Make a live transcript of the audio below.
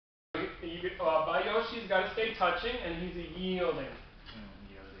Bayoshi's got to stay touching, and he's a yielding.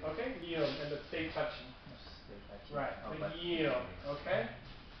 Okay, yield, and the stay touching. Right, the yield. Okay,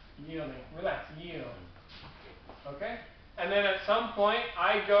 yielding. Relax, yield. Okay, and then at some point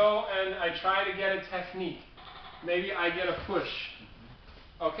I go and I try to get a technique. Maybe I get a push.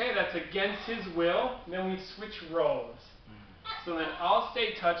 Okay, that's against his will. Then we switch roles. So then I'll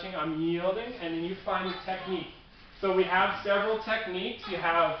stay touching, I'm yielding, and then you find a technique. So we have several techniques. You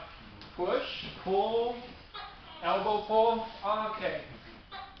have push, pull, elbow pull. Okay.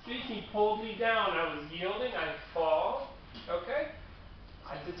 See, he pulled me down. I was yielding, I fall. Okay?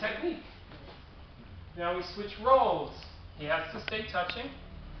 That's a technique. Now we switch roles. He has to stay touching.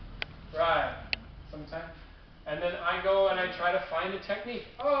 Right. Sometimes. And then I go and I try to find a technique.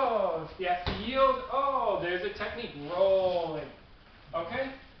 Oh, he has to yield. Oh, there's a technique. Rolling. Okay?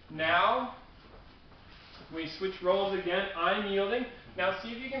 Now, we switch roles again. I'm yielding. Now see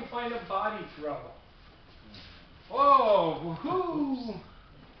if you can find a body throw. Oh, woohoo!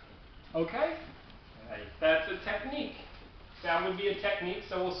 Okay? That's a technique. That would be a technique,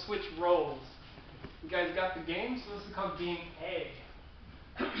 so we'll switch roles. You guys got the game? So this is called game A.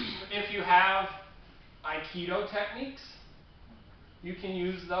 If you have Aikido techniques, you can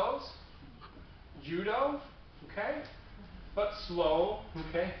use those. Judo, okay? But slow,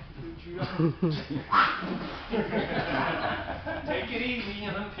 okay? Judo. Take it easy,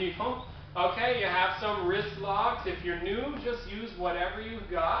 young people. Okay, you have some wrist locks. If you're new, just use whatever you've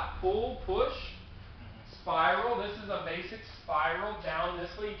got. Pull, push, spiral. This is a basic spiral. Down this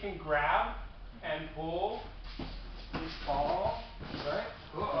way you can grab and pull and fall. Right?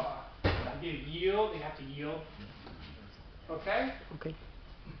 You yield. You have to yield. Okay? Okay.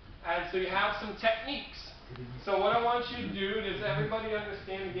 And so you have some techniques. So what I want you to do, does everybody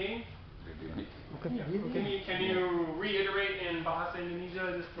understand the game? Okay. Can you reiterate in Bahasa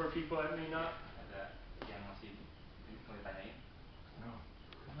Indonesia just for people that may not? Ada yang masih mau ditanyain?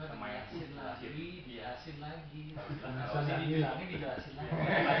 Dijelasin lagi. Dijelasin lagi.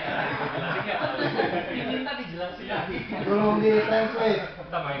 Minta dijelasin lagi. Belum di-translate.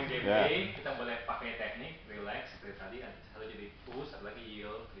 Kita main game A, kita boleh pakai teknik relax seperti tadi. Satu jadi push, satu lagi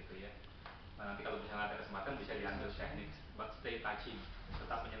yield gitu ya. Nah, nanti kalau misalnya ada kesempatan bisa diambil teknik, but stay touching,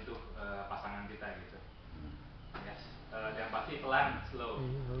 tetap menyentuh pasangan kita gitu. Yes. Dan pasti pelan, slow.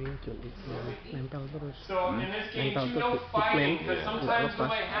 So in this game too, no fighting, because sometimes what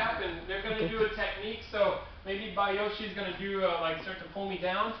might happen, they're going to do a technique, so maybe Bayoshi's going to do like start to pull me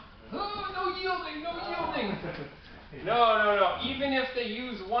down. Oh, no yielding, no yielding. No. Even if they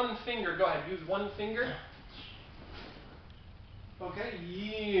use one finger, go ahead, use one finger. Okay,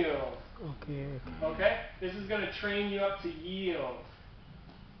 yield. Okay, this is going to train you up to yield.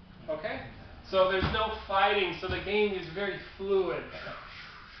 Okay? So there's no fighting, so the game is very fluid.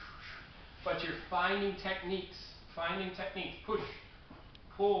 But you're finding techniques. Push,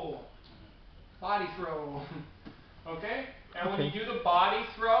 pull, body throw. Okay? And when you do the body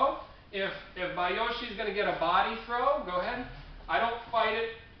throw, if Bayoshi's going to get a body throw, go ahead. I don't fight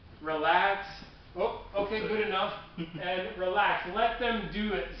it. Relax. Oh, okay, good enough. And relax. Let them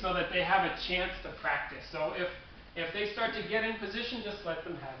do it so that they have a chance to practice. So if they start to get in position, just let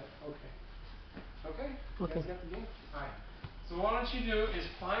them have it. Okay. Okay? You guys got the game? Alright. So what I want you to do is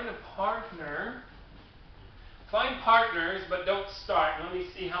find a partner. Find partners, but don't start. Let me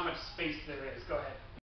see how much space there is. Go ahead.